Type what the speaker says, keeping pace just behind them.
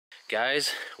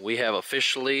Guys, we have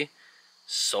officially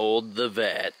sold the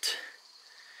vet.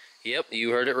 Yep,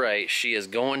 you heard it right. She is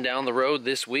going down the road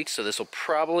this week, so this will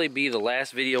probably be the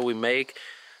last video we make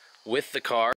with the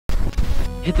car.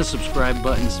 Hit the subscribe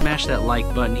button, smash that like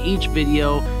button each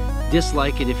video,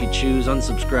 dislike it if you choose,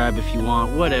 unsubscribe if you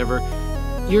want, whatever.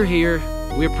 You're here,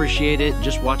 we appreciate it.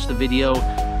 Just watch the video,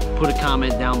 put a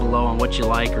comment down below on what you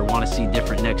like or want to see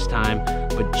different next time,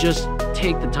 but just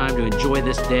take the time to enjoy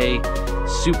this day.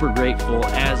 Super grateful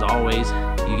as always.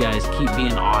 You guys keep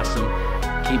being awesome,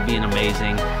 keep being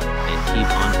amazing, and keep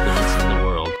influencing the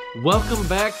world. Welcome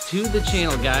back to the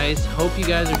channel, guys. Hope you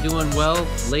guys are doing well.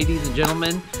 Ladies and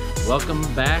gentlemen, welcome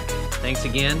back. Thanks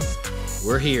again.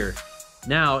 We're here.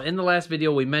 Now, in the last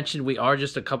video, we mentioned we are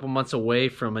just a couple months away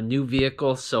from a new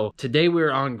vehicle. So today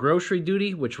we're on grocery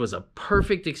duty, which was a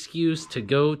perfect excuse to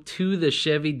go to the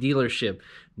Chevy dealership.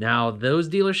 Now, those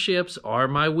dealerships are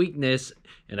my weakness,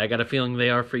 and I got a feeling they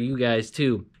are for you guys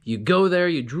too. You go there,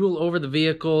 you drool over the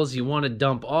vehicles, you want to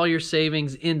dump all your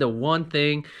savings into one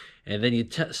thing, and then you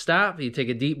stop, you take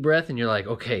a deep breath, and you're like,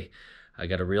 okay, I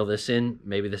got to reel this in.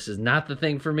 Maybe this is not the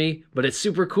thing for me, but it's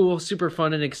super cool, super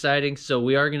fun and exciting. So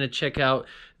we are going to check out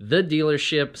the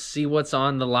dealership, see what's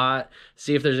on the lot,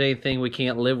 see if there's anything we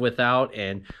can't live without,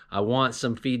 and I want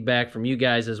some feedback from you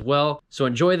guys as well. So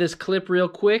enjoy this clip real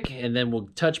quick, and then we'll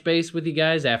touch base with you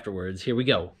guys afterwards. Here we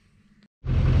go.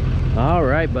 All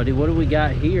right, buddy, what do we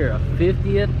got here? A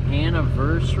 50th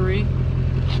anniversary.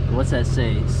 What's that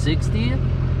say? 60th?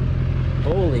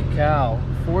 Holy cow.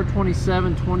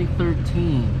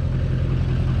 4/27/2013.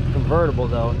 Convertible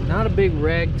though. Not a big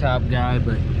ragtop guy,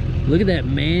 but look at that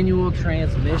manual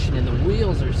transmission, and the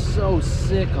wheels are so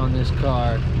sick on this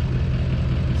car.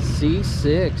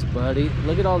 C6, buddy.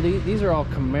 Look at all these. These are all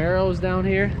Camaros down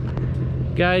here.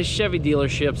 Guys, Chevy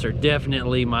dealerships are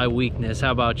definitely my weakness.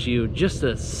 How about you? Just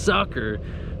a sucker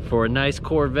for a nice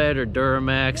Corvette or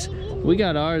Duramax. We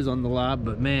got ours on the lot,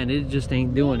 but man, it just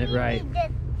ain't doing it right.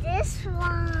 This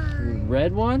one.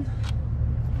 Red one?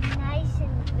 Nice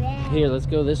and red. Here, let's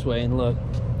go this way and look.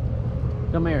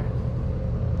 Come here.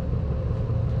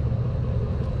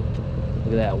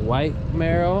 Look at that white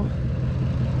Camaro.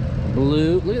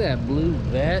 Blue. Look at that blue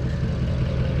vet.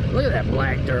 Look at that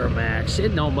black Duramax.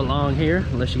 It don't belong here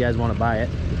unless you guys want to buy it.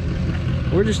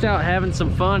 We're just out having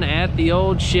some fun at the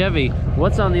old Chevy.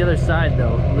 What's on the other side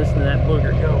though? Listen to that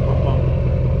booger go. Boom,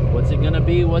 boom. What's it gonna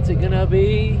be? What's it gonna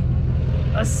be?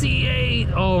 A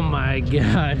C8. Oh my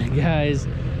god, guys.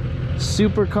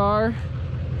 Supercar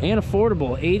and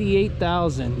affordable.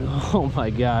 88,000. Oh my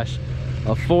gosh.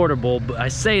 Affordable. I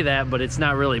say that, but it's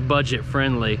not really budget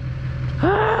friendly.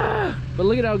 Ah, but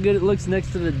look at how good it looks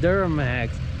next to the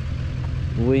Duramax.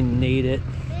 We need it.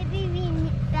 Maybe we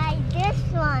buy this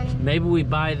one. Maybe we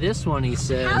buy this one, he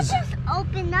says. How does it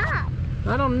open up?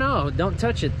 I don't know. Don't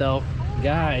touch it though.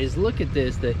 Guys, look at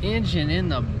this. The engine in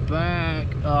the back.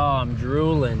 Oh, I'm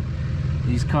drooling.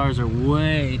 These cars are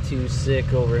way too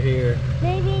sick over here.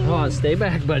 Maybe. Hold on, stay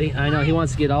back, buddy. I know he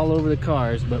wants to get all over the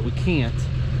cars, but we can't.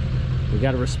 We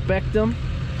got to respect them.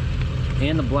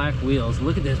 And the black wheels.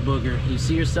 Look at this booger. You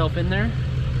see yourself in there?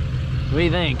 What do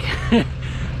you think?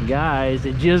 Guys,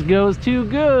 it just goes too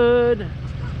good.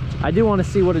 I do want to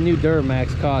see what a new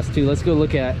Duramax costs too. Let's go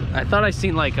look at. I thought I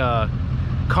seen like a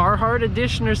Carhartt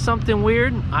edition or something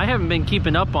weird. I haven't been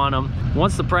keeping up on them.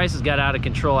 Once the prices got out of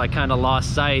control, I kind of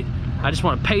lost sight. I just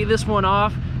want to pay this one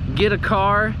off, get a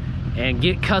car, and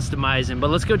get customizing.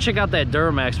 But let's go check out that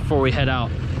Duramax before we head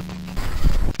out.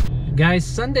 Guys,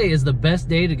 Sunday is the best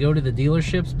day to go to the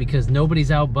dealerships because nobody's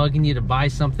out bugging you to buy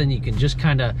something. You can just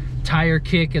kind of tire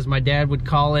kick, as my dad would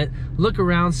call it. Look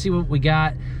around, see what we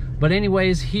got. But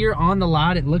anyways, here on the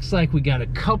lot, it looks like we got a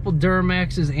couple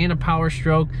Duramaxes and a Power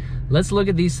Stroke. Let's look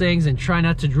at these things and try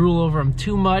not to drool over them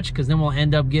too much, because then we'll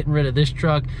end up getting rid of this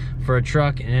truck for a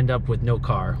truck and end up with no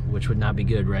car, which would not be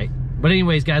good, right? But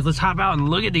anyways, guys, let's hop out and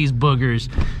look at these boogers.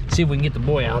 See if we can get the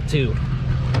boy out too.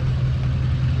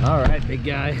 All right, big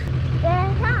guy.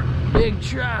 Big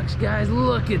trucks, guys.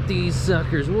 Look at these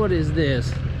suckers. What is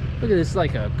this? Look at this,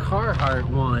 like a Carhartt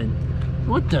one.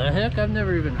 What the heck? I've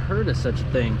never even heard of such a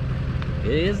thing.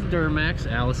 It is Duramax,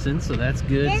 Allison, so that's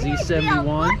good.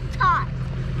 Z71.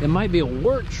 It might be a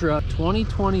work truck.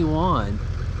 2021.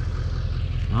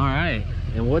 All right.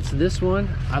 And what's this one?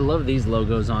 I love these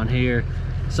logos on here.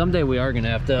 Someday we are gonna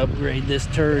have to upgrade this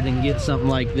turd and get something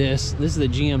like this. This is the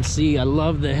GMC. I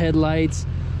love the headlights.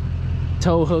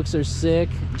 Tow hooks are sick.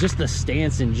 Just the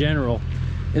stance in general.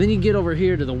 And then you get over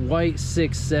here to the white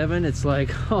 6.7. It's like,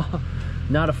 oh,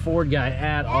 not a Ford guy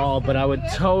at all, but I would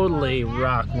totally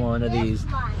rock one of these.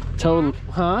 Totally,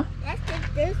 huh? Let's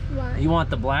get this one. You want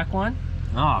the black one?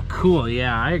 Oh, cool.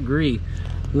 Yeah, I agree.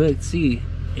 Let's see.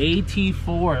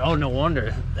 AT4. Oh, no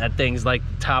wonder that thing's like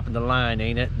top of the line,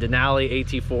 ain't it? Denali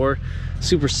AT4.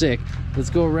 Super sick. Let's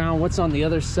go around. What's on the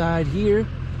other side here?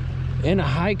 And a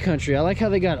high country. I like how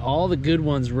they got all the good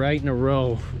ones right in a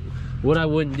row. What I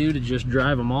wouldn't do to just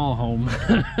drive them all home.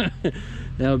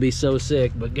 That would be so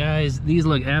sick. But guys, these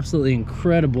look absolutely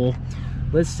incredible.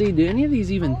 Let's see, do any of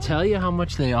these even tell you how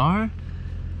much they are?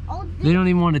 They don't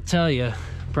even want to tell you.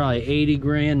 Probably 80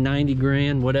 grand, 90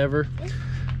 grand, whatever.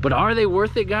 But are they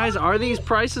worth it, guys? Are these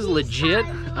prices legit?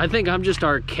 I think I'm just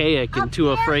archaic and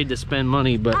too afraid to spend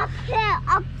money, but... Up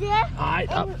there,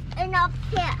 and up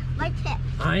here, right here.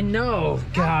 I know.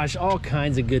 Gosh, all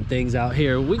kinds of good things out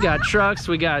here. We got trucks,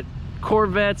 we got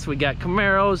Corvettes, we got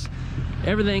Camaros,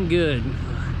 everything good.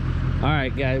 All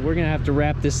right, guys, we're gonna have to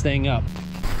wrap this thing up.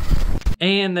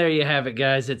 And there you have it,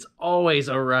 guys. It's always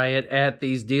a riot at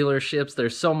these dealerships. They're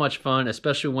so much fun,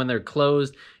 especially when they're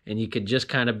closed and you could just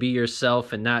kind of be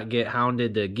yourself and not get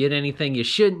hounded to get anything you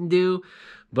shouldn't do.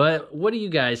 But what do you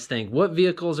guys think? What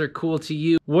vehicles are cool to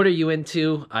you? What are you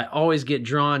into? I always get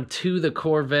drawn to the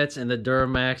Corvettes and the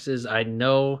Duramaxes. I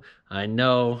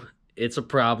know it's a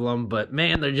problem, but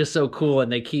man, they're just so cool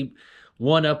and they keep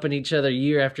one-upping each other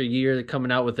year after year. They're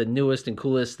coming out with the newest and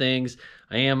coolest things.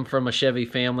 I am from a Chevy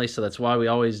family, so that's why we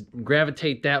always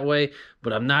gravitate that way.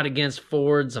 But I'm not against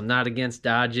Fords. I'm not against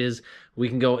Dodges. We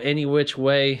can go any which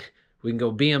way. We can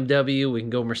go BMW. We can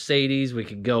go Mercedes. We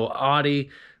could go Audi.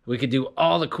 We could do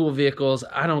all the cool vehicles.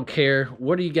 I don't care.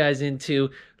 What are you guys into?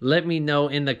 Let me know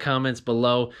in the comments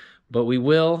below. But we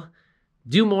will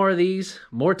do more of these,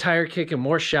 more tire kicking,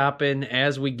 more shopping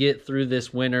as we get through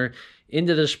this winter.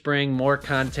 Into the spring, more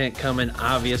content coming,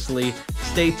 obviously.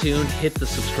 Stay tuned. Hit the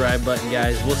subscribe button,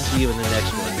 guys. We'll see you in the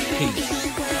next one. Peace.